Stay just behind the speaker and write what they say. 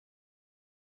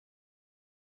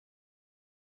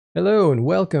Hello and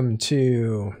welcome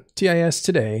to TIS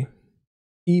Today,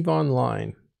 EVE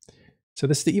Online. So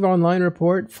this is the EVE Online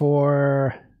report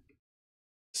for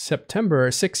September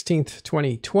 16th,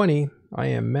 2020. I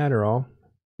am Matterall,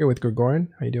 here with Gregorian.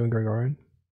 How you doing, Gregorian?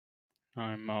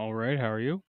 I'm all right. How are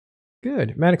you?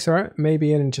 Good. Maddoxar may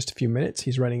be in just a few minutes.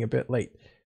 He's running a bit late.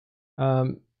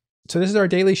 So this is our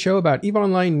daily show about EVE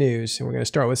Online news, and we're going to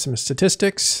start with some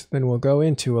statistics. Then we'll go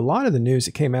into a lot of the news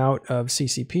that came out of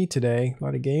CCP today, a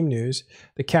lot of game news,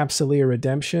 the capsuleer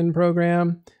redemption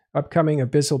program, upcoming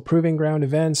Abyssal Proving Ground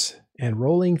events, and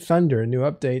Rolling Thunder, new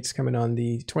updates coming on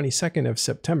the 22nd of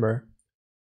September.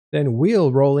 Then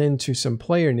we'll roll into some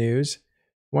player news.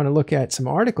 Want to look at some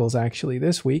articles actually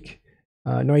this week.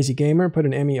 Noisy Gamer put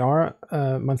an MER,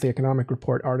 monthly economic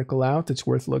report article out that's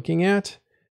worth looking at.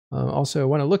 Also, I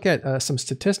want to look at some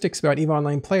statistics about EVE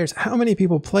Online players. How many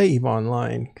people play EVE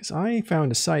Online? Because I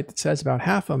found a site that says about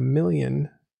 500,000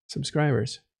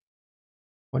 subscribers.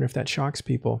 Wonder if that shocks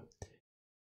people.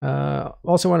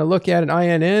 Also want to look at an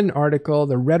INN article,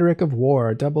 The Rhetoric of War,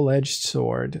 a Double-Edged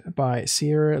Sword by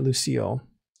Sierra Lucille.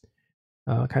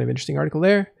 Kind of interesting article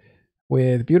there,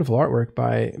 with beautiful artwork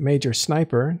by Major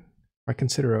Sniper. I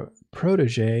consider a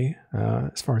protege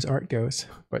as far as art goes,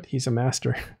 but he's a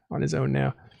master on his own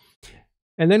now.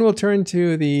 And then we'll turn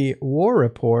to the war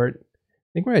report. I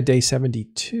think we're at day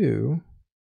 72.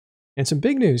 And some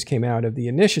big news came out of the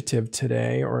initiative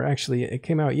today, or actually it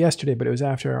came out yesterday, but it was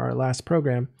after our last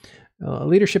program.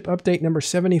 Leadership update number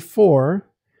 74,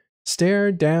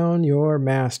 Stare Down Your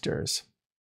Masters.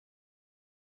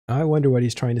 I wonder what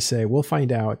he's trying to say. We'll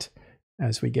find out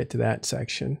as we get to that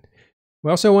section. We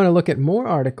also want to look at more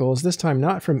articles, this time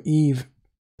not from EVE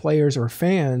players or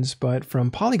fans, but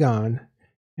from Polygon.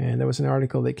 And there was an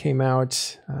article that came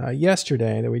out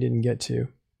yesterday that we didn't get to,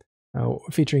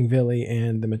 featuring Vili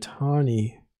and the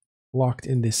Mittani locked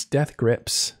in this death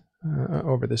grips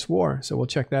over this war. So we'll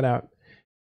check that out.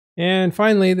 And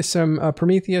finally, some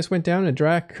Prometheus went down and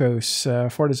Dracos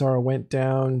Fortizar went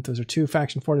down. Those are two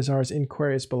faction Fortizars in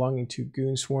Quarius belonging to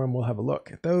Goon Swarm. We'll have a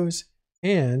look at those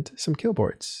and some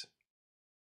killboards.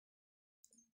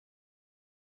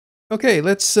 Okay,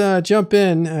 let's jump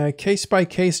in.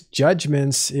 Case-by-case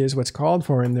judgments is what's called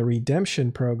for in the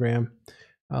redemption program.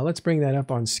 Let's bring that up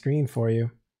on screen for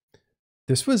you.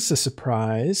 This was a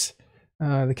surprise.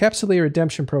 The capsuleer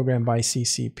redemption program by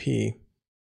CCP.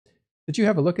 Did you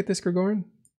have a look at this, Gregorian?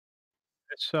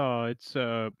 It's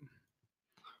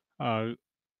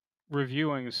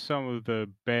reviewing some of the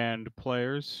banned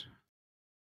players.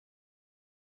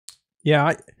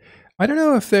 Yeah, I don't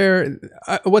know if they're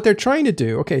what they're trying to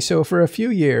do. Okay, so for a few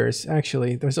years,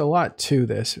 actually, there's a lot to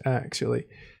this, actually.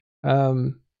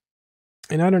 And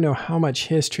I don't know how much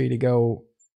history to go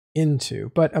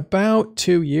into, but about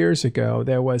 2 years ago,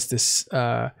 there was this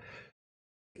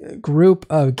group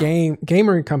of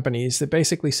gamer companies that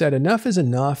basically said enough is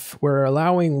enough. We're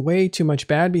allowing way too much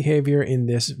bad behavior in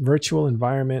this virtual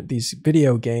environment, these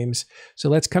video games. So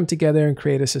let's come together and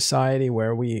create a society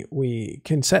where we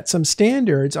can set some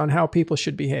standards on how people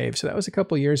should behave. So that was a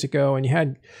couple years ago, and you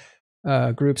had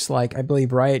groups like, I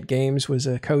believe Riot Games was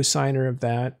a co-signer of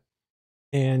that.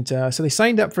 And so they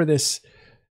signed up for this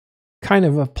kind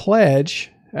of a pledge,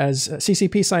 as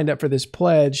CCP signed up for this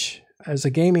pledge as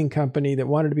a gaming company that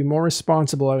wanted to be more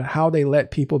responsible at how they let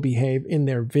people behave in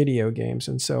their video games.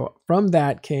 And so from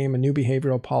that came a new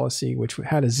behavioral policy, which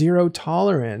had a zero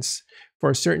tolerance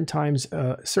for certain types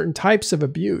of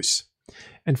abuse.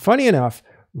 And funny enough,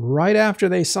 right after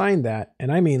they signed that,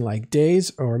 and I mean like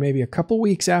days or maybe a couple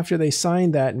weeks after they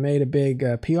signed that and made a big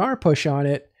PR push on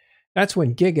it, that's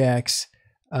when GigX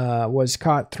was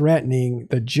caught threatening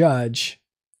the judge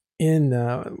in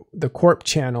the Corp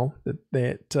channel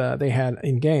that they had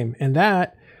in game, and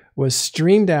that was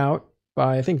streamed out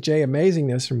by, I think, Jay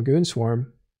Amazingness from Goon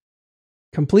Swarm,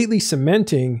 completely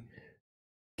cementing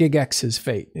GigX's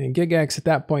fate. And GigX at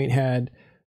that point had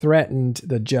threatened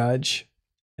the judge.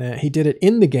 He did it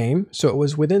in the game, so it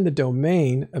was within the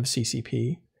domain of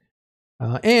CCP,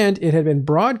 and it had been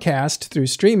broadcast through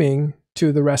streaming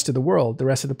to the rest of the world, the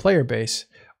rest of the player base,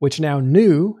 which now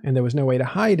knew, and there was no way to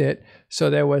hide it.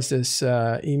 So there was this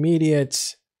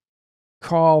immediate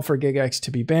call for GigX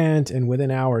to be banned, and within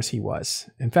hours he was.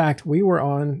 In fact, we were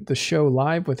on the show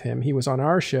live with him. He was on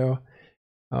our show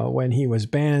when he was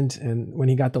banned, and when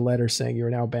he got the letter saying you're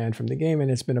now banned from the game,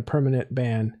 and it's been a permanent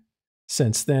ban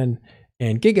since then.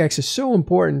 And GigX is so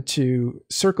important to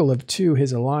Circle of Two,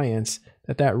 his alliance,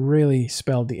 that really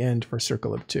spelled the end for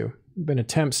Circle of Two. Been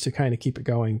attempts to kind of keep it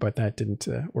going, but that didn't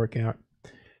work out.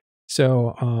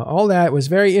 So all that was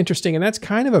very interesting, and that's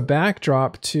kind of a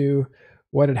backdrop to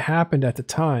what had happened at the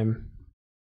time.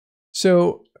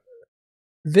 So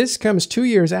this comes 2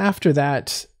 years after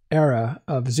that era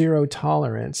of zero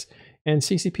tolerance. And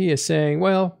CCP is saying,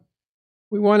 well,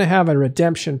 we want to have a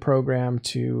redemption program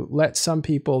to let some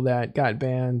people that got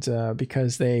banned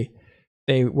because they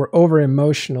were over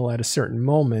emotional at a certain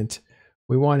moment.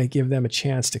 We want to give them a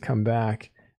chance to come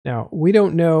back. Now, we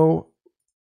don't know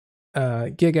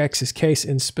GigX's case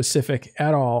in specific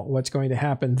at all, what's going to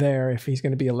happen there, if he's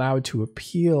going to be allowed to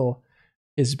appeal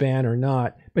his ban or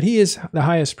not. But he is the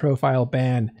highest profile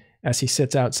ban as he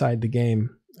sits outside the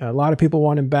game. A lot of people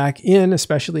want him back in,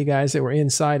 especially guys that were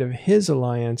inside of his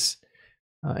alliance.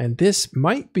 And this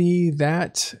might be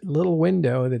that little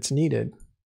window that's needed.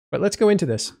 But let's go into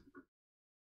this.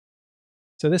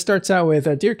 So this starts out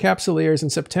with, Dear Capsuleers, in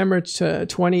September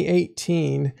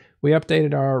 2018, we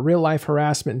updated our real-life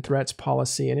harassment and threats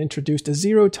policy and introduced a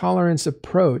zero-tolerance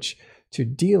approach to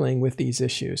dealing with these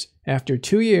issues. After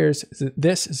 2 years, with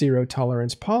this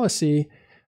zero-tolerance policy,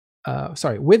 there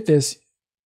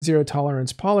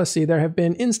have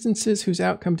been instances whose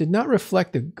outcome did not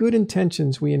reflect the good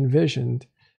intentions we envisioned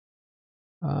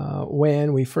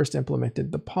when we first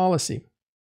implemented the policy.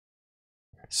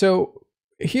 So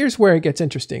here's where it gets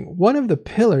interesting. One of the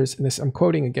pillars, and this I'm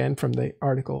quoting again from the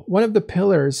article, one of the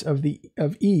pillars of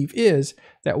EVE is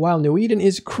that while New Eden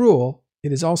is cruel,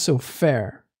 it is also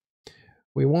fair.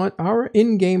 We want our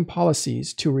in-game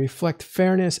policies to reflect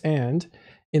fairness, and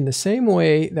in the same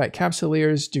way that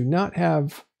capsuleers do not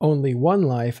have only one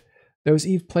life, those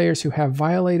EVE players who have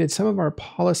violated some of our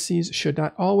policies should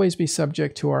not always be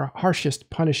subject to our harshest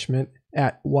punishment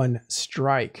at one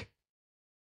strike.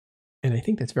 And I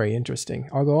think that's very interesting.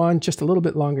 I'll go on just a little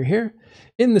bit longer here.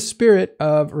 In the spirit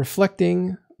of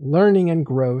reflecting, learning, and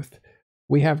growth,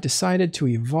 we have decided to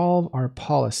evolve our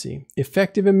policy.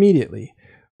 Effective immediately,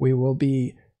 we will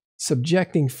be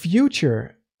subjecting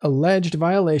future alleged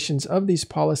violations of these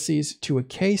policies to a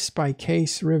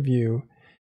case-by-case review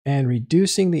and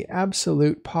reducing the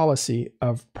absolute policy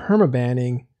of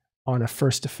permabanning on a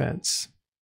first offense.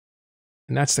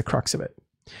 And that's the crux of it.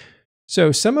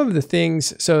 So some of the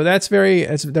things, so that's very,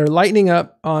 as they're lightening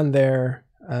up on their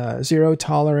zero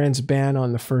tolerance ban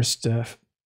on the first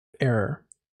error,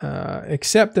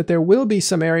 except that there will be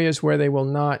some areas where they will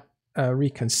not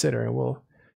reconsider, and we'll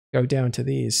go down to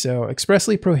these. So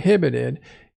expressly prohibited,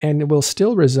 and it will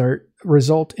still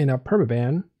result in a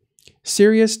permaban.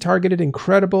 Serious, targeted,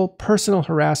 incredible personal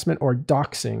harassment or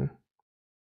doxing.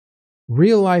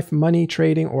 Real-life money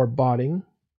trading or botting.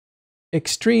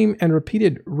 Extreme and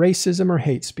repeated racism or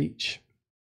hate speech.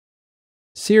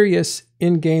 Serious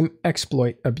in-game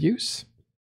exploit abuse.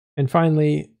 And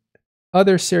finally,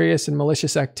 other serious and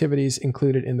malicious activities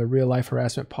included in the real-life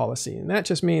harassment policy. And that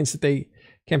just means that they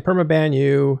can permaban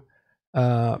you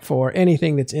for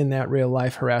anything that's in that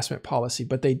real-life harassment policy,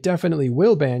 but they definitely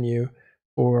will ban you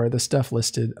for the stuff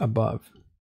listed above.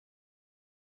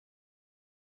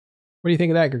 What do you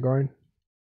think of that, Gregorian?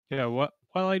 Yeah, well,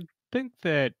 I think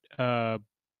that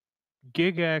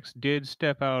GigX did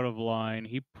step out of line.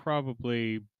 He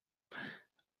probably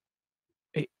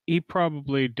is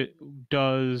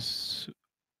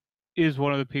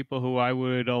one of the people who I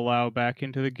would allow back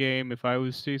into the game if I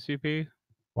was CCP.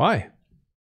 Why?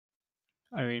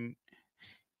 I mean,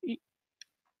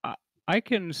 I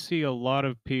can see a lot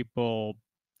of people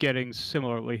getting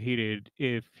similarly heated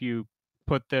if you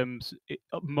put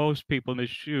most people in the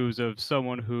shoes of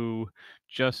someone who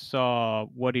just saw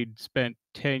what he'd spent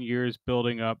 10 years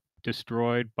building up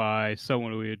destroyed by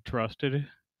someone who he had trusted.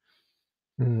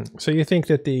 So you think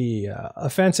that the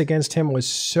offense against him was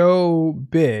so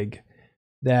big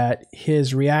that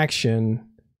his reaction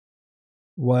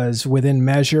was within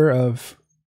measure of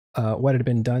what had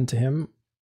been done to him?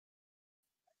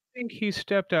 I think he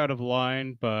stepped out of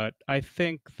line, but I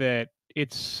think that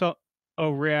it's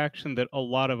a reaction that a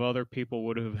lot of other people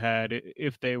would have had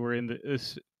if they were in the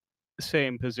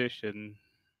same position.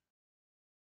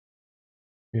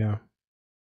 Yeah.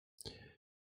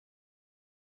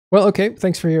 Well, okay.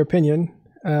 Thanks for your opinion.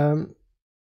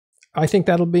 I think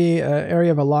that'll be an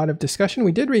area of a lot of discussion.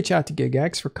 We did reach out to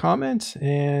GigX for comment,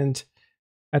 and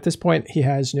at this point, he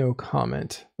has no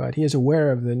comment, but he is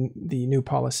aware of the new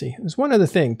policy. There's one other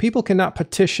thing. People cannot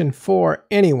petition for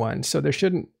anyone, so there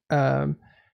shouldn't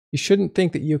you shouldn't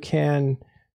think that you can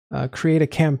create a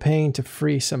campaign to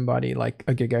free somebody like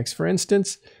a GigX, for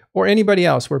instance, or anybody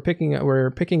else. We're picking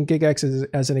GigX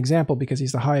as an example because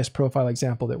he's the highest profile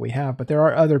example that we have, but there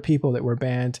are other people that were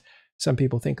banned, some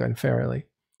people think unfairly.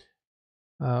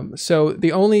 So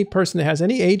the only person that has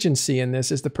any agency in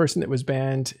this is the person that was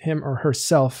banned, him or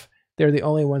herself. They're the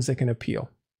only ones that can appeal.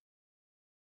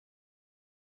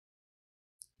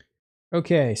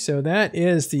 Okay, so that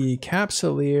is the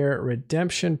Capsuleer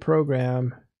redemption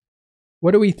program.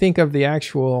 What do we think of the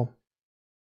actual?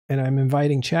 And I'm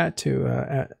inviting chat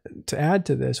to add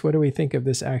to this. What do we think of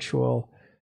this actual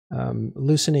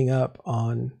loosening up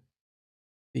on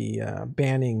the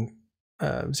banning,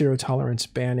 zero tolerance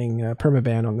banning,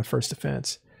 permaban on the first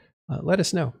offense? Let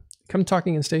us know. Come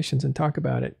Talking in Stations and talk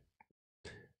about it.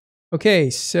 Okay,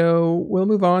 so we'll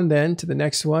move on then to the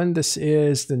next one. This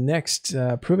is the next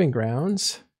Proving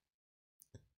Grounds.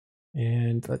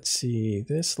 And let's see,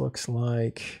 this looks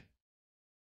like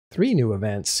 3 new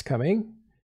events coming.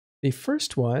 The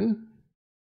first one,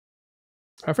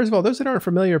 first of all, those that aren't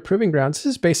familiar with Proving Grounds,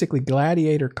 this is basically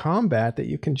gladiator combat that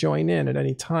you can join in at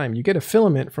any time. You get a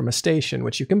filament from a station,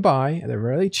 which you can buy, and they're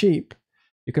really cheap.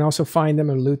 You can also find them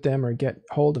and loot them or get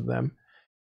hold of them,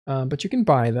 but you can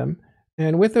buy them.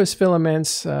 And with those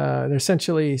filaments, they're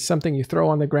essentially something you throw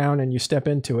on the ground and you step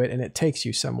into it and it takes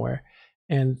you somewhere.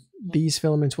 And these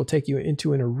filaments will take you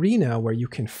into an arena where you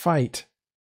can fight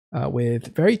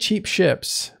with very cheap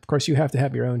ships. Of course, you have to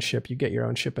have your own ship. You get your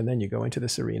own ship and then you go into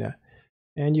this arena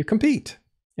and you compete.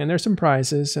 And there's some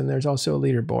prizes and there's also a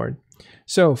leaderboard.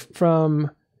 So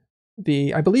from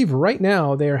the, I believe right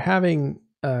now they're having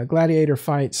gladiator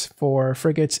fights for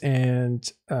frigates and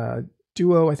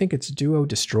duo, I think it's duo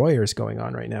destroyers going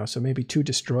on right now. So maybe 2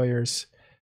 destroyers.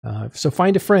 So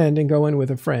find a friend and go in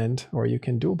with a friend, or you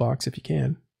can dual box if you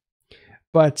can.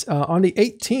 But on the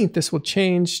 18th, this will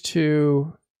change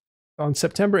to, on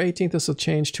September 18th, this will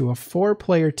change to a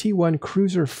 4-player T1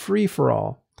 cruiser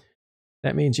free-for-all.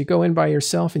 That means you go in by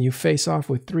yourself and you face off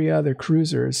with 3 other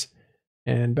cruisers,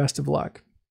 and best of luck.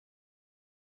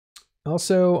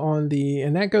 Also on the,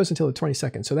 and that goes until the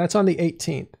 22nd. So that's on the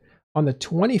 18th. On the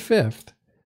 25th,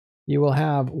 you will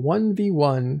have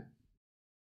 1v1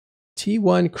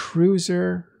 T1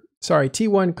 cruiser, sorry,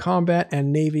 T1 combat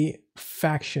and Navy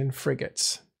faction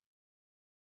frigates.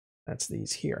 That's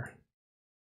these here.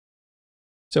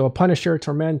 So a Punisher,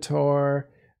 Tormentor,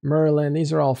 Merlin,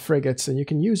 these are all frigates, and you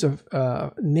can use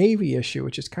a Navy issue,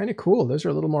 which is kind of cool. Those are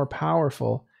a little more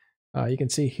powerful. You can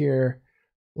see here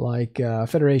like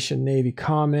Federation Navy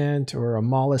Comment, or a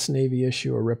Mollis Navy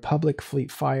issue, a Republic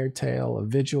Fleet Firetail, a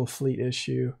Vigil Fleet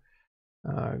issue,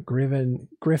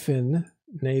 Griffin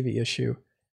Navy issue,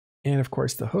 and of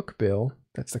course the Hook Bill.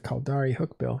 That's the Caldari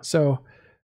Hook Bill. So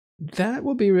that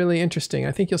will be really interesting.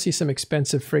 I think you'll see some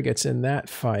expensive frigates in that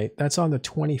fight. That's on the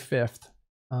 25th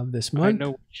of this month. I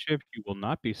know what ship you will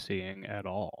not be seeing at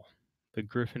all. The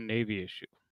Griffin Navy issue.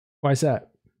 Why is that?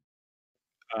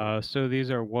 So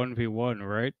these are 1v1,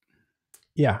 right?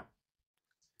 Yeah.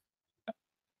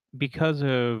 Because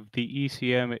of the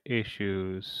ECM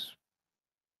issues,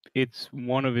 it's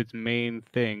one of its main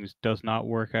things does not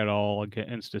work at all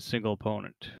against a single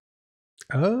opponent.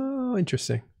 Oh,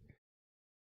 interesting.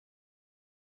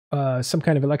 Some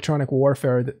kind of electronic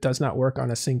warfare that does not work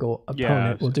on a single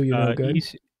opponent will do you no good.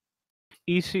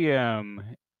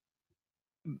 ECM,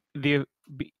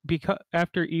 because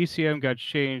after ECM got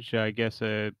changed, I guess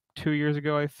 2 years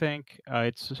ago, I think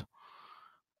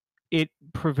it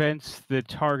prevents the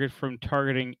target from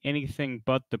targeting anything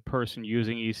but the person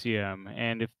using ECM,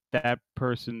 and if that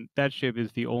ship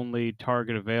is the only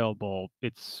target available,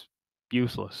 it's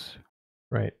useless.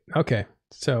 Right. Okay.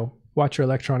 So watch your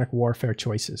electronic warfare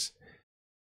choices.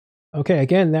 Okay.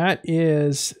 Again, that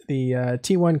is the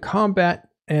T1 combat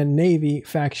and Navy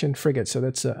faction frigate. So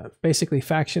that's basically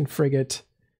faction frigate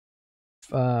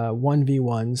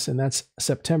 1v1s, and that's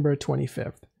September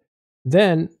 25th.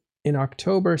 Then in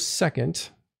October 2nd,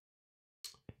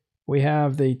 we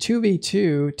have the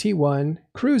 2v2 T1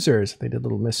 cruisers. They did a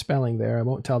little misspelling there. I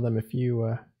won't tell them if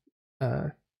you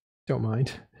don't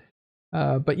mind.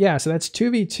 But yeah, so that's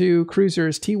 2v2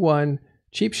 cruisers, T1,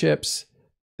 cheap ships.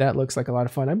 That looks like a lot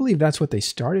of fun. I believe that's what they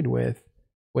started with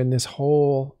when this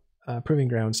whole Proving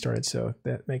Ground started, so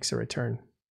that makes a return.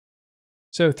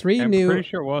 So I'm pretty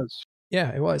sure it was.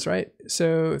 Yeah, it was, right?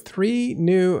 So 3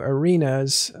 new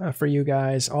arenas for you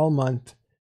guys all month,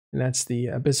 and that's the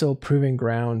Abyssal Proving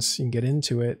Grounds. You can get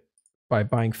into it by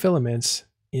buying filaments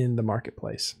in the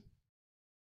marketplace.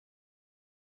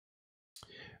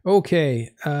 Okay,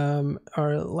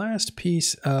 our last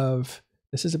piece of,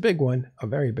 this is a big one, a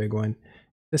very big one.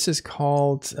 This is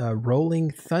called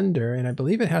Rolling Thunder, and I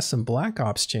believe it has some Black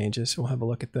Ops changes. We'll have a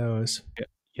look at those.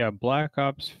 Yeah, Black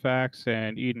Ops, Fax,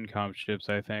 and Edencom ships,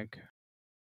 I think.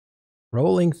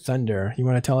 Rolling Thunder. You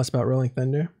want to tell us about Rolling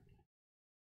Thunder?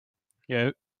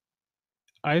 Yeah,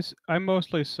 I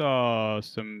mostly saw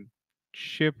some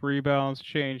ship rebalance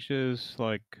changes,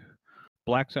 like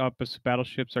Black Ops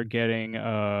battleships are getting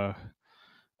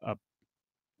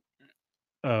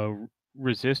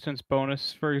resistance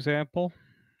bonus, for example.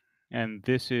 And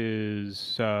this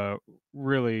is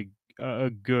really a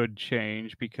good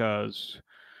change because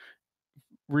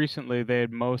recently they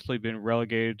had mostly been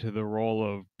relegated to the role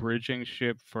of bridging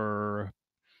ship for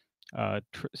uh,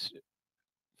 tr- s-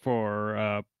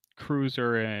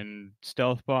 cruiser and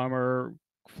stealth bomber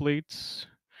fleets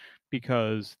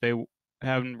because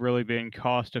haven't really been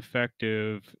cost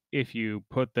effective if you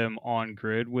put them on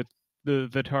grid with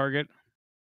the target.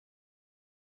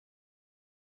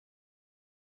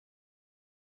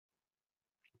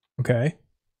 Okay.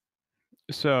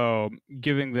 So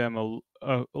giving them a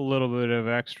little bit of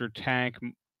extra tank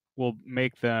will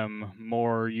make them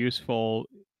more useful,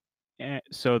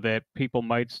 so that people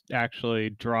might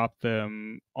actually drop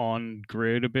them on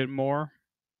grid a bit more.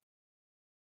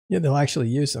 Yeah, they'll actually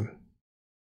use them.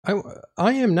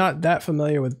 I am not that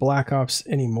familiar with Black Ops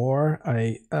anymore.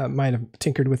 I might have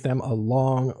tinkered with them a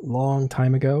long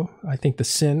time ago. I think the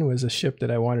Sin was a ship that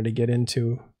I wanted to get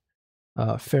into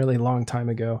a fairly long time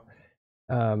ago.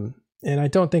 And I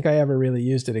don't think I ever really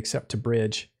used it except to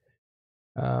bridge.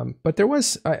 But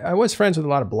I was friends with a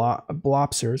lot of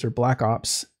Blopsers or Black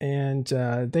Ops, and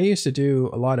they used to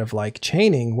do a lot of like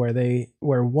chaining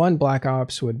where one Black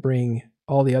Ops would bring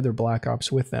all the other Black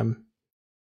Ops with them,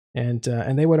 and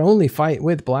they would only fight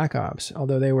with Black Ops,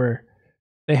 although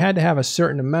they had to have a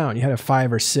certain amount. You had to have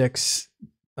 5 or 6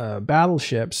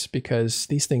 battleships because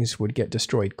these things would get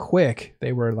destroyed quick.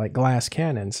 They were like glass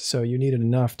cannons, so you needed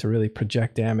enough to really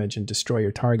project damage and destroy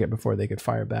your target before they could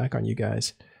fire back on you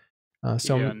guys. Yeah,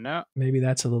 So maybe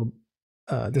that's a little.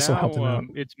 This will help them out.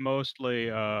 it's mostly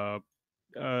the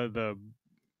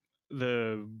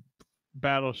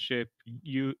battleship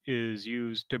is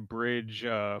used to bridge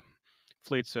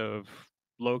fleets of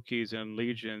Lokis and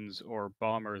legions or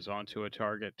bombers onto a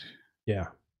target. Yeah,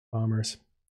 bombers.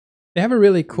 They have a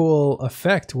really cool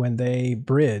effect when they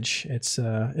bridge.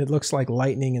 It looks like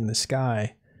lightning in the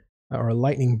sky, or a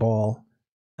lightning ball.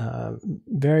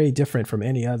 Very different from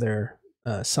any other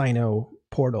Sino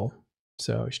portal.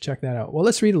 So you should check that out. Well,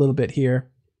 let's read a little bit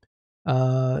here.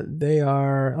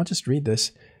 I'll just read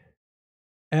this.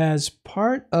 As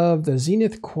part of the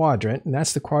Zenith Quadrant, and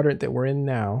that's the quadrant that we're in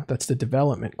now, that's the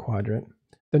development quadrant,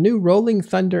 the new Rolling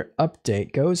Thunder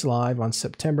update goes live on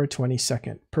September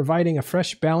 22nd, providing a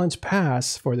fresh balance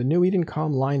pass for the new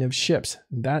Edencom line of ships.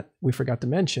 That we forgot to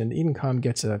mention, Edencom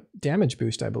gets a damage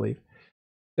boost, I believe.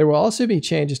 There will also be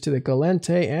changes to the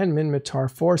Galente and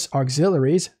Minmatar Force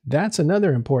Auxiliaries. That's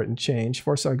another important change.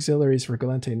 Force Auxiliaries for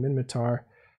Galente and Minmatar.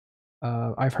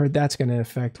 I've heard that's going to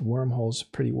affect wormholes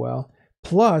pretty well.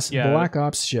 Plus Black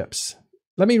Ops ships.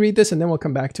 Let me read this and then we'll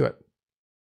come back to it.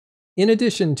 In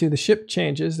addition to the ship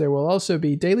changes, there will also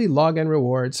be daily login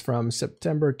rewards from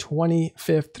September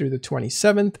 25th through the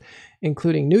 27th,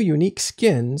 including new unique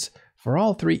skins for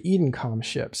all 3 Edencom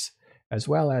ships, as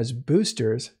well as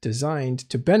boosters designed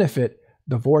to benefit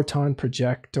the Vorton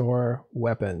projector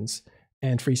weapons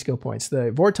and free skill points.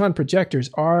 The Vorton projectors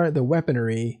are the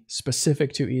weaponry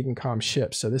specific to Edencom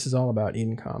ships, so this is all about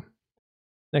Edencom.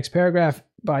 Next paragraph,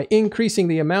 by increasing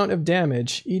the amount of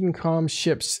damage Edencom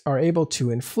ships are able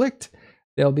to inflict,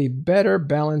 they'll be better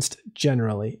balanced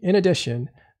generally. In addition,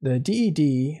 the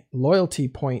DED loyalty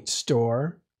point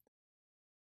store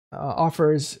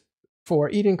offers for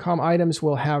Edencom items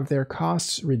will have their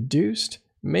costs reduced,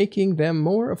 making them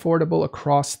more affordable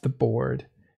across the board.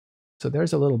 So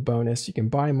there's a little bonus. You can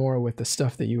buy more with the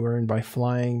stuff that you earn by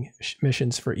flying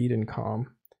missions for Edencom.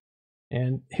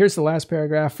 And here's the last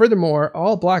paragraph. Furthermore,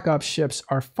 all Black Ops ships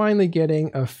are finally getting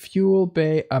a fuel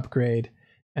bay upgrade,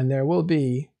 and there will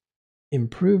be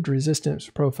improved resistance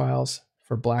profiles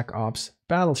for Black Ops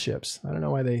battleships. I don't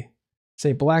know why they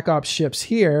say Black Ops ships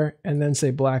here and then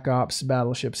say Black Ops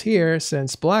battleships here,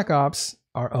 since Black Ops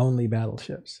are only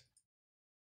battleships.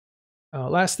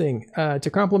 Last thing, to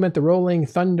complement the Rolling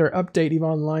Thunder update, EVE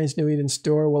Online's New Eden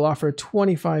store will offer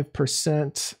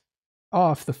 25%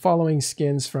 off the following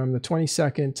skins from the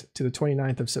 22nd to the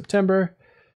 29th of September.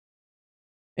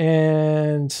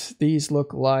 And these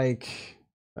look like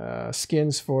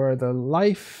skins for the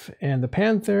Life and the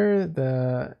Panther,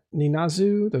 the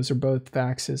Ninazu. Those are both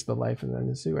Vaxes, the Life and the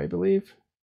Nizu, I believe.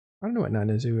 I don't know what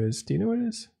Ninazu is. Do you know what it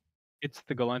is? It's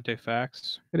the Galente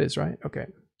Fax. It is, right? Okay.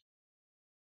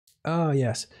 Oh,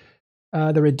 yes.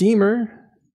 The Redeemer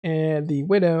and the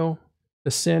Widow, the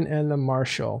Sin, and the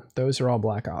Marshal. Those are all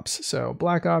Black Ops. So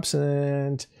Black Ops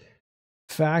and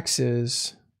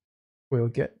Faxes will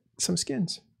get some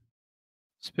skins.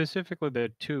 Specifically,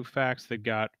 the 2 facts that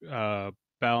got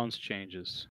balance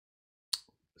changes.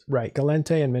 Right,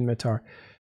 Galente and Minmatar.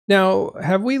 Now,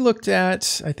 have we looked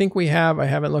at, I think we have, I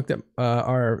haven't looked at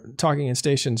our Talking in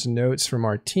Stations notes from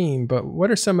our team, but what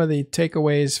are some of the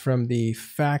takeaways from the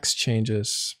fax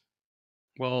changes?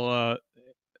 Well,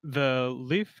 the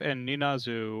Leaf and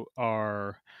Ninazu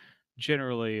are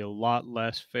generally a lot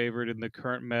less favored in the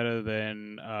current meta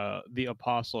than the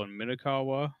Apostle and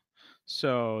Minakawa.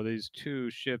 So these two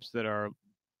ships that are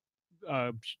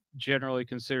generally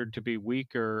considered to be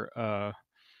weaker,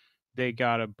 they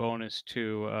got a bonus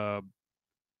to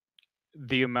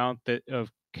the amount that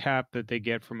of cap that they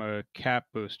get from a cap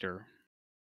booster.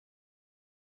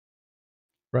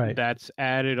 Right. That's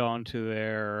added onto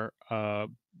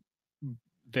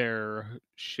their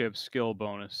ship skill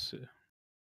bonus.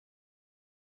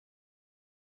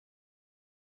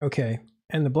 Okay.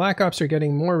 And the Black Ops are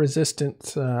getting more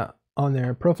resistant on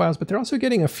their profiles, but they're also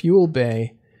getting a fuel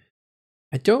bay.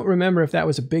 I don't remember if that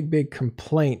was a big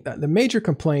complaint. The major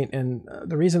complaint, and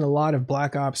the reason a lot of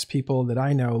Black Ops people that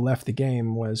I know left the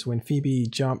game, was when Phoebe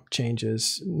jump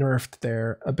changes nerfed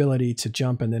their ability to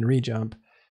jump and then re-jump.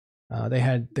 They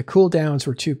had the cooldowns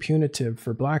were too punitive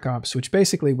for Black Ops, which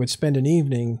basically would spend an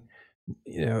evening,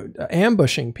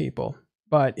 ambushing people.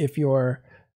 But if your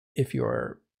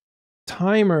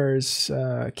timers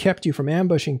kept you from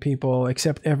ambushing people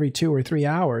except every 2 or 3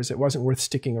 hours, it wasn't worth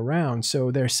sticking around.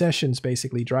 So their sessions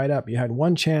basically dried up. You had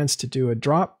one chance to do a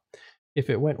drop. If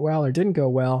it went well or didn't go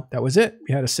well, that was it.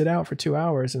 You had to sit out for 2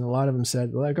 hours, and a lot of them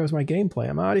said, well, there goes my gameplay.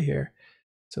 I'm out of here.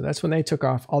 So that's when they took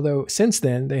off. Although since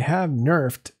then, they have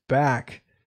nerfed back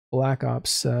Black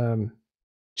Ops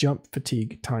jump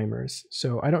fatigue timers.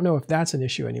 So I don't know if that's an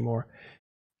issue anymore.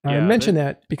 I Yeah, mention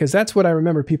that because that's what I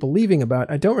remember people leaving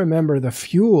about. I don't remember the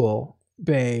fuel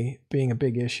bay being a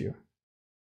big issue.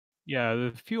 yeah,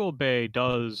 the fuel bay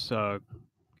does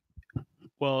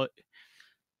well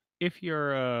if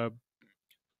you're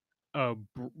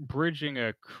bridging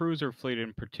a cruiser fleet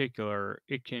in particular.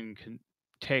 It can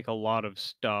take a lot of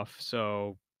stuff.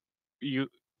 So you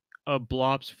a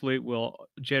Blops fleet will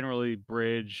generally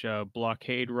bridge a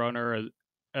blockade runner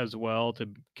as well to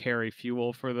carry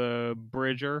fuel for the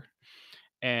bridger.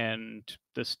 And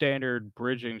the standard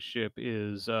bridging ship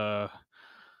is a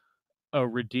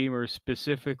Redeemer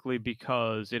specifically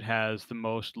because it has the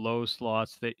most low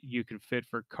slots that you can fit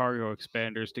for cargo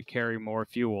expanders to carry more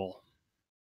fuel.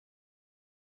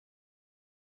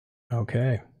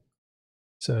 Okay.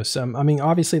 So I mean,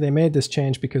 obviously they made this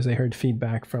change because they heard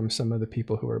feedback from some of the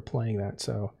people who were playing that.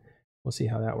 So we'll see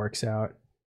how that works out.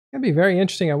 It'd be very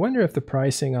interesting. I wonder if the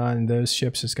pricing on those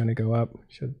ships is going to go up.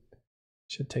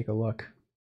 Should take a look.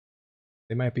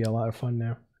 They might be a lot of fun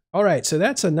now. All right, so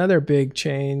that's another big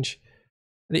change.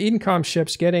 The Edencom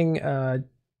ships getting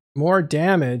more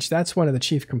damage. That's one of the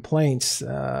chief complaints.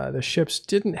 The ships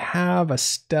didn't have a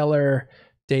stellar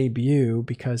debut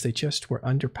because they just were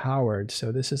underpowered.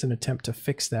 So this is an attempt to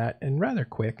fix that, and rather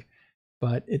quick.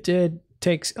 But it did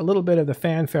take a little bit of the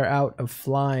fanfare out of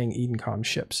flying Edencom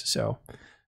ships. So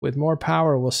with more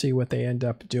power, we'll see what they end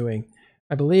up doing.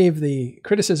 I believe the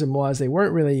criticism was they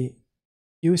weren't really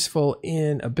useful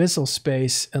in abyssal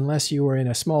space unless you were in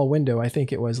a small window. I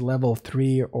think it was level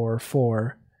 3 or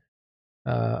 4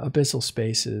 abyssal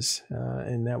spaces,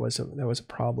 and that was a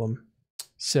problem.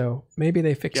 So maybe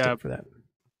they fixed Yeah, it for that.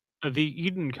 the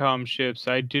Edencom ships,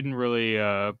 I didn't really.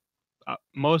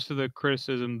 Most of the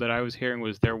criticism that I was hearing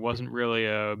was there wasn't really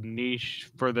a niche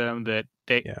for them that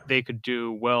Yeah. they could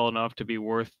do well enough to be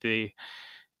worth the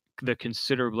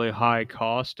considerably high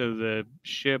cost of the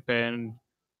ship and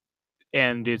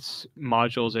its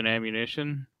modules and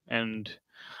ammunition. And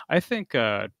I think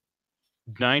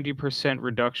 90%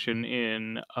 reduction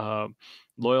in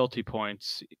loyalty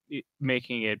points,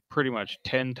 making it pretty much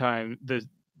 10 times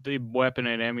the weapon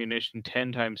and ammunition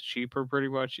 10 times cheaper, pretty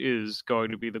much, is going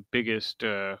to be dis-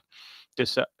 the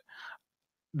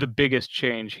biggest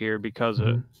change here because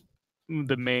Mhm.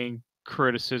 the main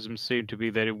criticism seemed to be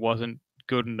that it wasn't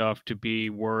good enough to be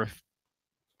worth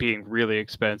being really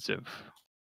expensive.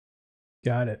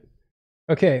 Got it.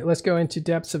 Okay, let's go into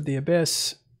Depths of the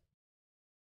Abyss.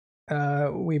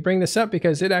 We bring this up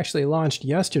because it actually launched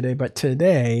yesterday, but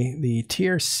today the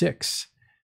Tier 6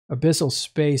 Abyssal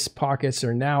Space pockets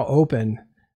are now open.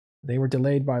 They were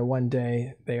delayed by 1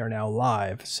 day. They are now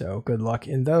live, so good luck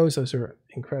in those. Those are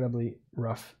incredibly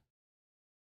rough.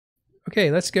 Okay,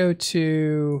 let's go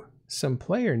to some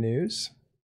player news.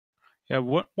 Yeah,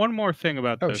 one more thing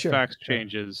about Oh, the sure. fax Okay.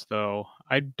 changes, though.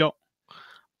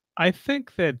 I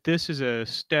think that this is a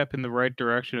step in the right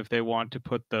direction if they want to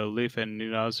put the Leaf and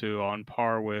Ninazu on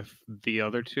par with the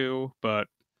other two, but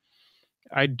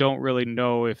I don't really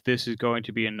know if this is going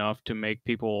to be enough to make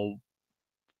people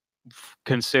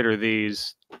consider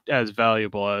these as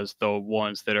valuable as the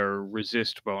ones that are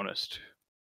resist bonused.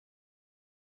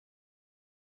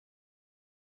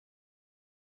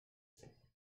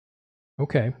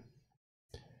 Okay.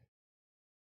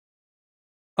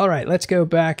 All right, let's go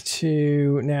back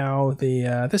to now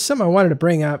this is something I wanted to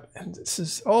bring up. This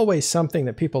is always something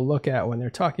that people look at when they're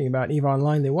talking about EVE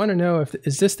Online. They want to know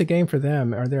is this the game for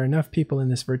them? Are there enough people in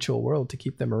this virtual world to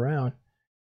keep them around?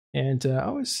 And I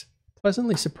was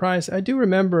pleasantly surprised. I do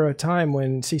remember a time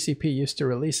when CCP used to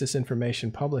release this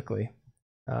information publicly.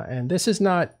 And this is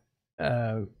not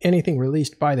anything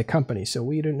released by the company, so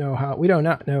we do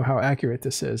not know how accurate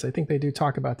this is. I think they do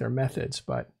talk about their methods,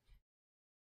 but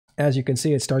as you can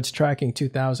see, it starts tracking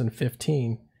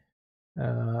 2015,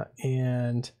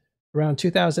 and around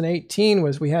 2018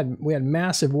 was we had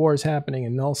massive wars happening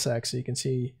in nullsec. So you can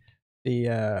see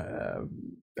the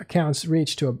accounts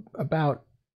reached to about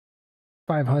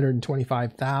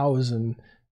 525,000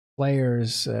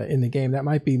 players in the game. That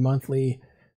might be monthly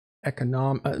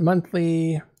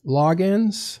monthly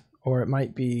logins, or it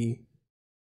might be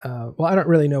well, I don't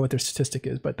really know what their statistic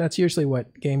is, but that's usually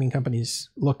what gaming companies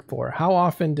look for. How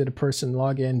often did a person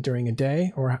log in during a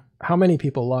day, or how many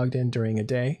people logged in during a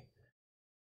day,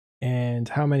 and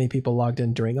how many people logged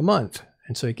in during a month?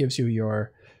 And so it gives you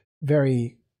your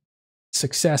very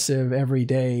successive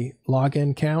everyday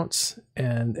login counts,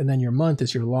 and then your month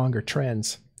is your longer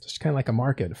trends. So it's kind of like a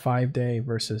market, a 5-day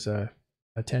versus a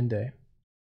 10-day.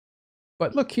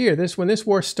 But look here, when this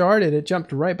war started, it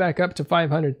jumped right back up to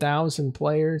 500,000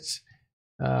 players.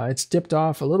 It's dipped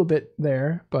off a little bit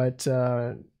there, but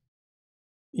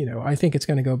you know, I think it's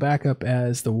going to go back up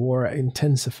as the war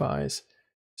intensifies.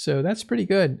 So that's pretty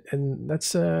good, and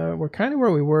that's we're kind of where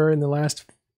we were in the last.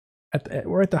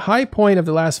 We're at the high point of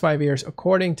the last 5 years,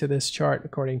 according to this chart,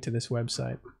 according to this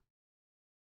website.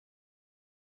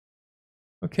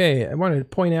 Okay, I wanted to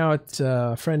point out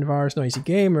a friend of ours, Noisy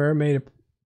Gamer, made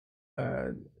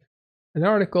an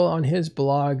article on his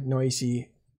blog,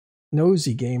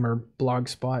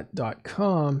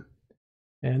 nosygamerblogspot.com,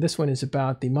 and this one is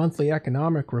about the monthly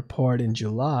economic report in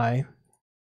July.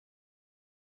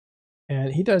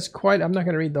 And he does quite, I'm not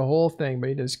going to read the whole thing, but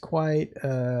he does quite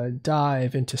a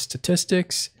dive into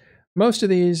statistics. Most of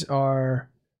these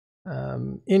are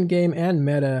in-game and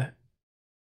meta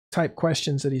type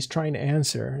questions that he's trying to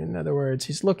answer. In other words,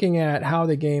 he's looking at how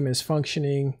the game is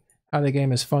functioning, how the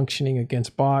game is functioning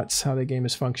against bots, how the game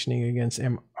is functioning against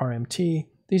RMT.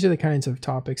 These are the kinds of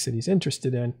topics that he's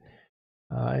interested in.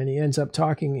 And he ends up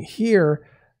talking here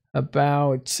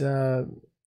about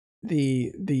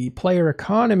the player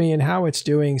economy and how it's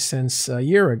doing since a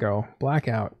year ago,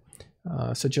 blackout.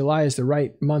 So July is the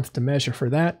right month to measure for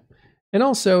that. And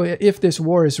also if this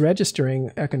war is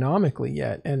registering economically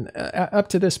yet. And up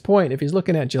to this point, if he's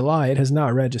looking at July, it has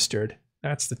not registered.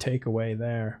 That's the takeaway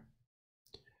there.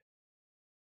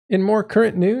 In more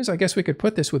current news, I guess we could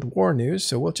put this with war news,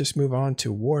 so we'll just move on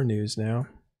to war news now.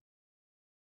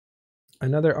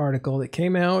 Another article that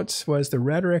came out was The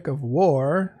Rhetoric of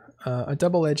War, a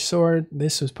double-edged sword.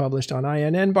 This was published on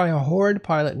INN by a Horde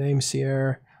pilot named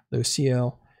Sierre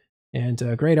Lucille. And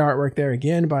great artwork there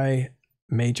again by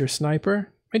Major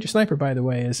Sniper. Major Sniper, by the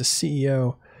way, is a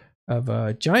CEO of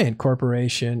a giant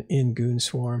corporation in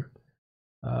Goonswarm.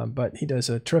 But he does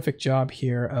a terrific job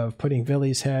here of putting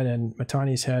Vili's head and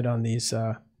Matani's head on these,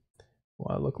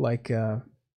 well, look like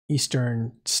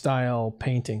Eastern style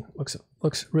painting. Looks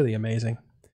really amazing.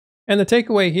 And the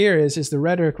takeaway here is the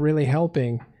rhetoric really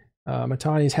helping?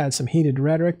 Matani's had some heated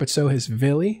rhetoric, but so has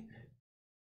Vili.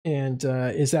 And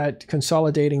is that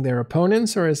consolidating their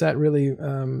opponents, or is that really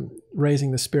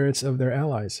raising the spirits of their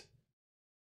allies?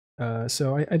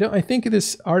 So I think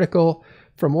this article,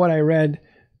 from what I read,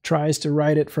 tries to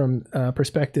write it from a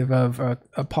perspective of a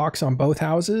pox on both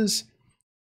houses,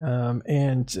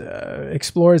 and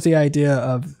explores the idea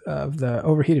of the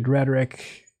overheated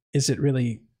rhetoric. Is it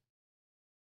really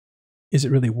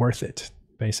worth it,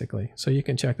 basically? So you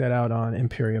can check that out on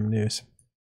Imperium News.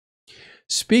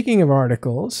 Speaking of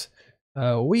articles,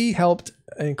 we helped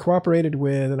and cooperated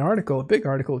with an article, a big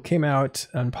article, that came out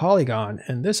on Polygon,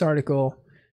 and this article,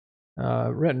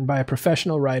 written by a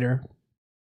professional writer,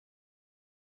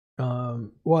 it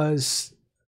was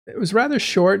rather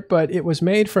short, but it was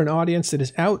made for an audience that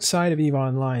is outside of EVE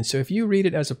Online. So if you read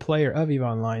it as a player of EVE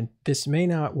Online, this may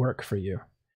not work for you.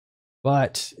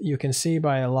 But you can see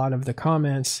by a lot of the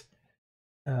comments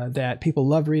that people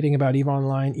love reading about EVE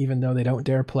Online, even though they don't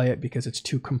dare play it because it's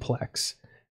too complex.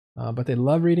 But they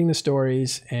love reading the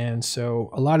stories, and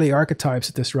so a lot of the archetypes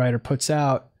that this writer puts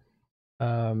out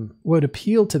would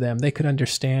appeal to them. They could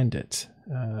understand it.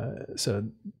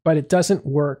 But it doesn't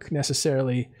work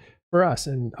necessarily for us,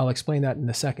 and I'll explain that in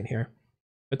a second here.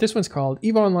 But this one's called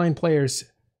EVE Online player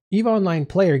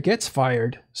gets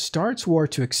fired, starts war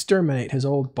to exterminate his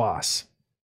old boss.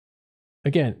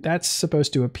 Again, that's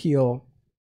supposed to appeal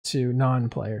to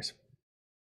non-players.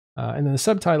 And then the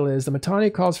subtitle is, the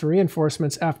Mittani calls for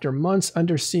reinforcements after months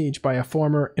under siege by a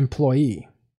former employee.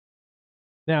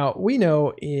 Now, we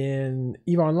know in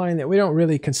EVE Online that we don't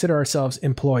really consider ourselves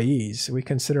employees. We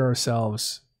consider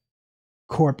ourselves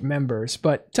corp members.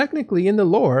 But technically in the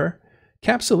lore,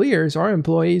 capsuleers are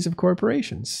employees of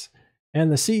corporations.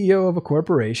 And the CEO of a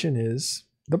corporation is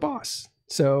the boss.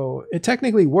 So it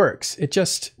technically works. It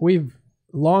just, we've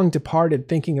long departed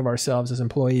thinking of ourselves as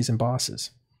employees and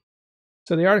bosses.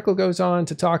 So the article goes on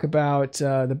to talk about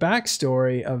the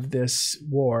backstory of this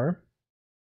war.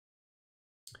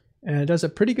 And it does a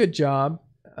pretty good job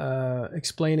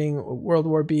explaining World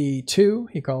War B2,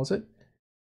 he calls it.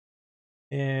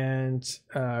 And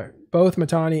both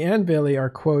Mittani and Billy are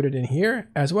quoted in here,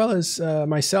 as well as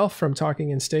myself from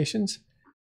Talking in Stations.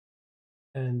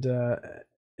 And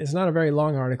it's not a very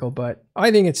long article, but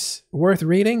I think it's worth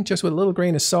reading, just with a little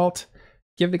grain of salt.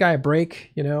 Give the guy a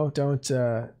break, you know,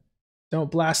 don't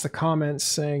blast the comments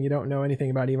saying you don't know anything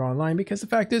about EVE Online, because the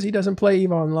fact is he doesn't play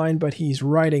EVE Online, but he's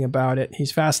writing about it.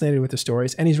 He's fascinated with the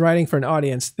stories, and he's writing for an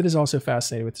audience that is also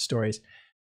fascinated with the stories.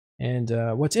 And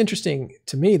what's interesting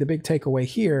to me, the big takeaway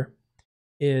here,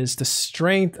 is the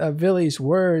strength of Billy's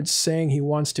words saying he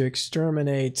wants to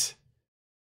exterminate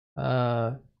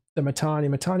the Mittani.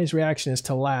 Mittani's reaction is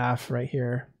to laugh right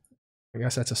here. I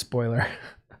guess that's a spoiler.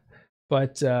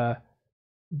 But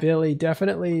Billy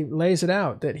definitely lays it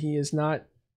out that he is not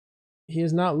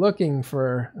looking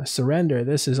for a surrender.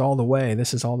 This is all the way.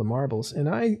 This is all the marbles. And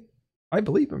I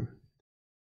believe him.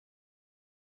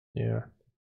 Yeah.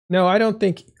 No, I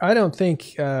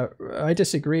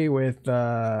disagree with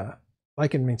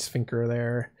Lycanminksfinker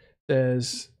there.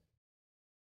 Says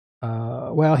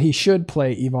well, he should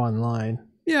play EVE Online.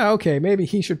 Yeah, okay, maybe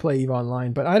he should play EVE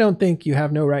Online, but I don't think you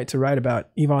have no right to write about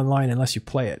EVE Online unless you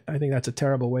play it. I think that's a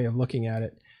terrible way of looking at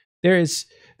it.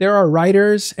 There are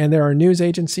writers and there are news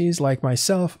agencies like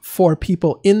myself for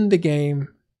people in the game.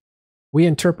 We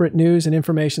interpret news and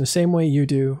information the same way you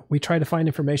do. We try to find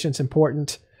information that's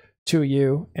important to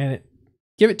you and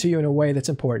give it to you in a way that's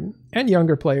important, and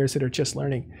younger players that are just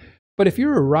learning. But if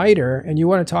you're a writer and you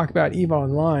want to talk about EVE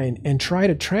Online and try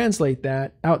to translate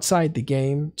that outside the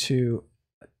game to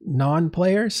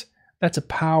non-players, that's a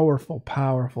powerful,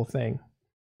 powerful thing.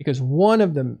 Because one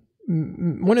of the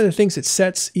things that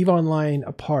sets EVE Online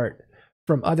apart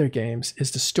from other games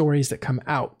is the stories that come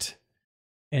out.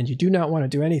 And you do not want to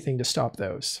do anything to stop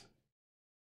those.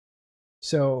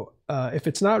 So if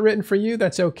it's not written for you,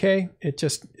 that's okay.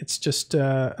 It's just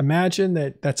imagine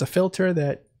that that's a filter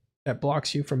that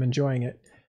blocks you from enjoying it.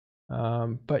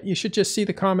 But you should just see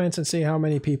the comments and see how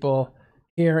many people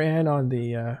here and on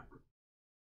the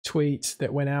tweets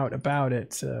that went out about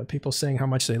it, people saying how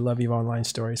much they love EVE Online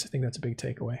stories. I think that's a big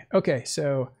takeaway. Okay,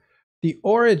 so the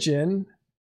origin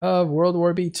of World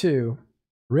War B2,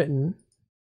 written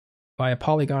by a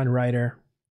Polygon writer,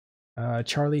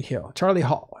 Charlie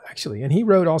Hall, actually. And he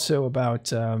wrote also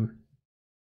about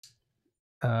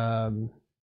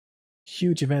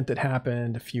huge event that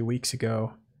happened a few weeks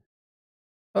ago.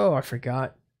 Oh, I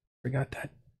forgot that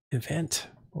event,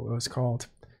 what it was called.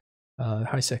 The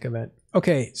HiSec event.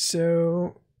 Okay,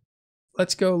 so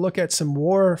let's go look at some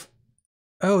war.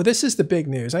 Oh, this is the big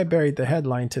news. I buried the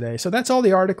headline today. So that's all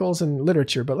the articles and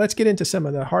literature, but let's get into some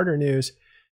of the harder news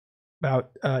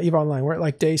about EVE Online. We're at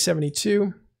like day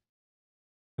 72.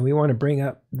 And we want to bring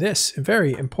up this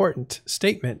very important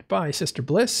statement by Sister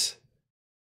Bliss.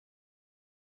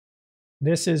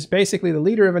 This is basically the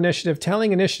leader of Initiative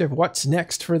telling Initiative what's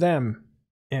next for them.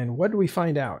 And what do we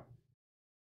find out?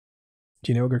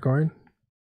 Do you know, Gregorian?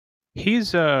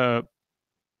 He's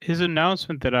his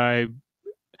announcement that I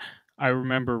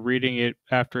remember reading it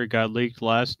after it got leaked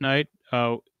last night,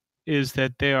 is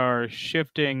that they are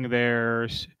shifting their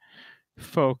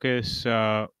focus.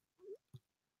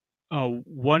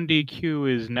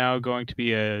 1DQ is now going to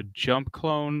be a jump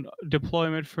clone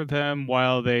deployment for them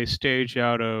while they stage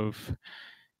out of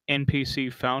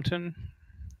NPC Fountain.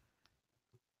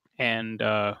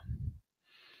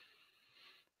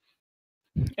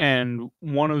 And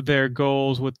one of their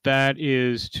goals with that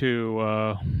is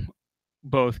to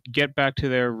both get back to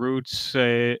their roots,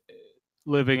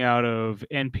 living out of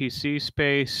NPC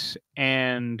space,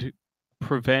 and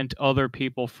prevent other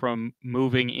people from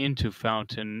moving into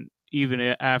Fountain even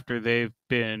after they've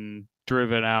been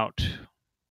driven out.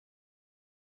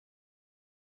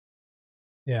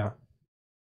 Yeah.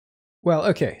 Well,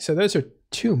 okay, so those are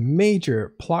two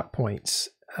major plot points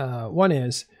One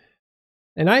is,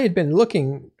 and I had been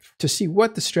looking to see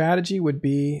what the strategy would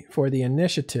be for the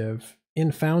initiative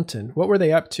in Fountain. What were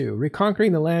they up to?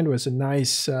 Reconquering the land was a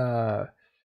nice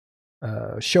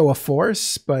show of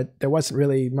force, but there wasn't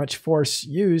really much force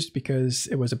used because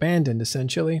it was abandoned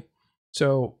essentially.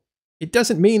 So it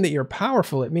doesn't mean that you're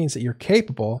powerful, it means that you're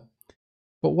capable.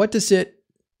 But what does it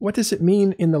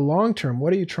mean in the long term?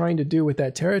 What are you trying to do with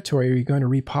that territory? Are you going to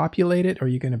repopulate it? Or are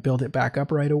you going to build it back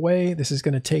up right away? This is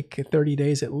going to take 30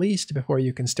 days at least before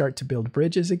you can start to build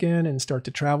bridges again and start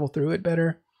to travel through it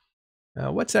better.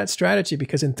 What's that strategy?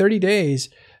 Because in 30 days,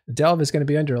 Delve is going to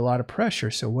be under a lot of pressure.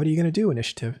 So what are you going to do,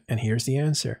 initiative? And here's the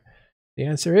answer. The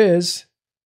answer is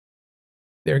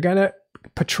they're going to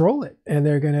patrol it and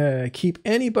they're going to keep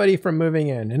anybody from moving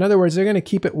in. In other words, they're going to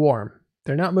keep it warm.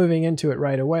 They're not moving into it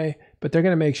right away, but they're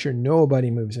going to make sure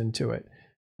nobody moves into it.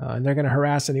 And they're going to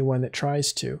harass anyone that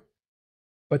tries to.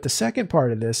 But the second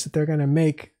part of this, that they're going to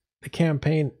make the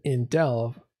campaign in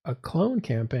Delve a clone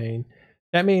campaign.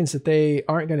 That means that they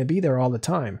aren't going to be there all the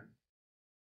time.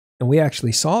 And we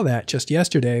actually saw that just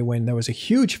yesterday when there was a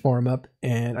huge form up,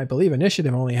 and I believe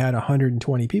Initiative only had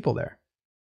 120 people there.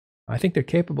 I think they're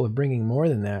capable of bringing more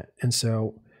than that. And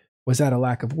so was that a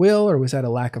lack of will, or was that a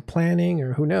lack of planning,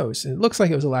 or who knows? And it looks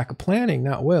like it was a lack of planning,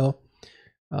 not will.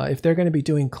 If they're going to be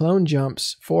doing clone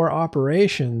jumps for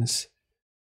operations,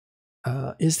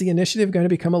 is the Initiative going to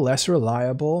become a less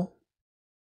reliable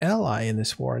ally in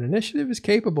this war? An Initiative is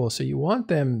capable, so you want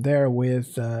them there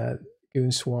with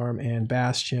Goonswarm and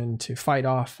Bastion to fight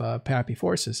off Pappy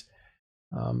forces.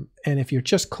 And if you're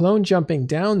just clone jumping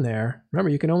down there, remember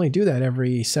you can only do that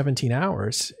every 17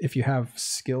 hours if you have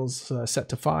skills set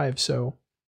to 5, so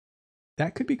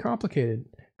that could be complicated.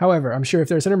 However, I'm sure if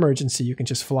there's an emergency, you can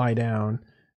just fly down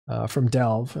from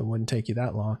Delve. It wouldn't take you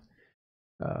that long.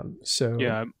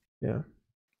 Yeah. Yeah.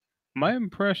 My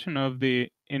impression of the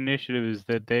Initiative is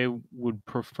that they would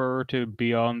prefer to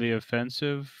be on the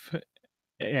offensive,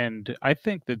 and I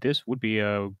think that this would be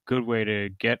a good way to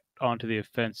get onto the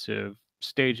offensive,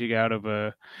 staging out of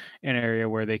an area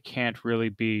where they can't really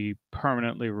be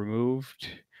permanently removed,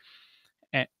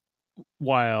 and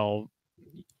while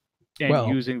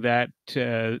using that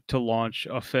to launch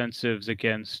offensives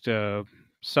against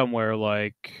somewhere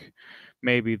like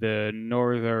maybe the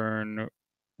northern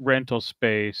rental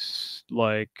space,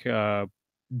 like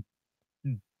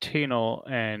Tinel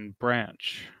and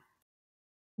Branch.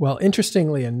 Well,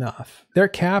 interestingly enough, their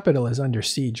capital is under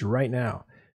siege right now.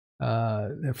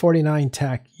 The 49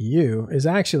 TAC U is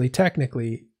actually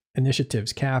technically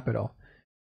Initiative's capital.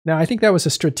 Now, I think that was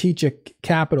a strategic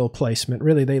capital placement.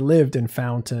 Really, they lived in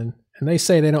Fountain, and they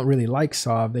say they don't really like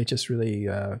Sov. They just really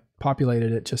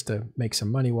populated it just to make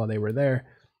some money while they were there.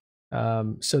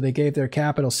 So they gave their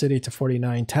capital city to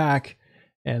 49 TAC,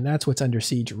 and that's what's under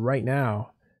siege right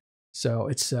now. So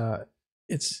it's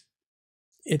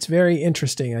very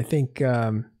interesting. I think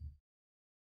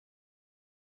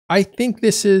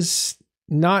this is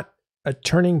not a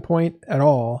turning point at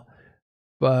all,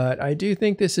 but I do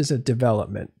think this is a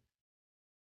development.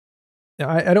 Now,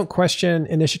 I don't question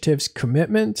Initiative's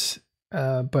commitment,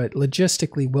 but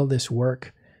logistically, will this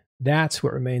work? That's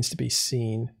what remains to be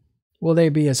seen. Will they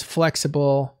be as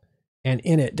flexible and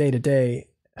in it day to day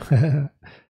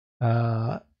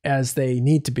as they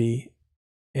need to be?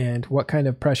 And what kind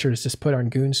of pressure does this put on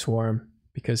Goonswarm?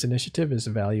 Because Initiative is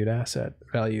a valued asset,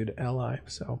 valued ally.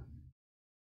 So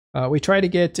we try to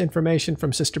get information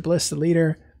from Sister Bliss, the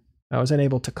leader. I was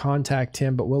unable to contact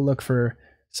him, but we'll look for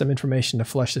some information to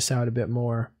flesh this out a bit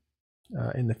more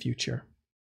in the future.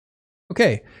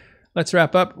 Okay, let's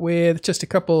wrap up with just a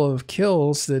couple of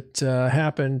kills that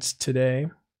happened today.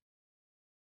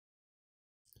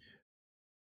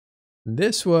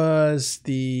 This was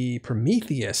the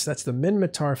Prometheus. That's the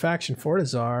Minmatar faction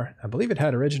Fortizar. I believe it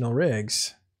had original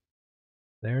rigs.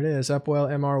 There it is, Upwell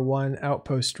MR1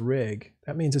 Outpost rig.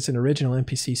 That means it's an original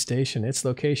NPC station. Its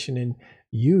location in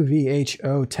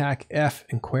UVHO TAC F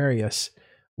Aquarius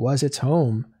was its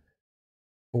home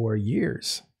for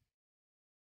years.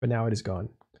 But now it is gone.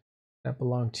 That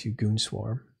belonged to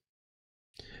Goonswarm.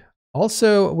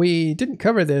 Also, we didn't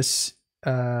cover this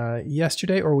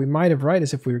yesterday, or we might have right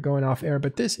as if we were going off air,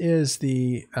 but this is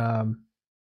the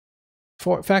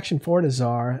faction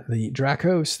Fortizar, the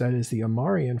Dracos, that is the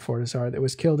Amarian Fortizar that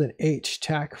was killed in H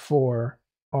TAC 4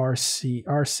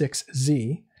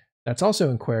 R6Z. That's also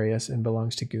in Aquarius and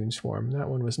belongs to Goonswarm. That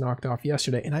one was knocked off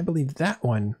yesterday, and I believe that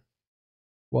one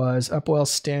was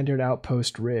Upwell's standard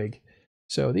outpost rig.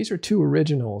 So these are two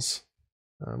originals,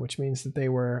 which means that they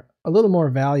were a little more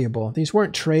valuable. These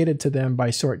weren't traded to them by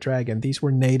Sort Dragon. These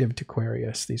were native to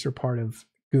Aquarius. These were part of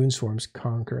Goonswarm's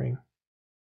conquering.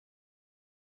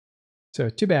 So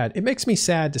too bad. It makes me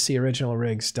sad to see original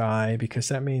rigs die, because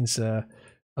that means a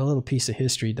little piece of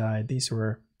history died. These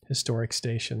were historic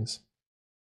stations.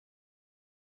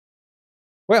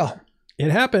 Well,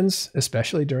 it happens,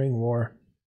 especially during war.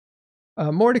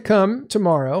 More to come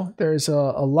tomorrow. There's a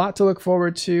lot to look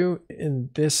forward to in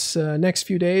this next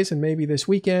few days and maybe this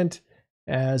weekend,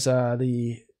 as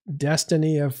the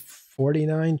destiny of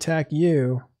 49 TAC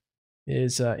U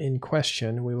is in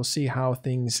question. We will see how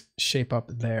things shape up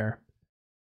there.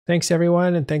 Thanks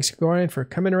everyone, and thanks Gordon for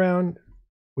coming around.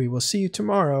 We will see you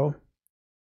tomorrow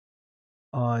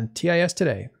on TIS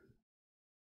Today.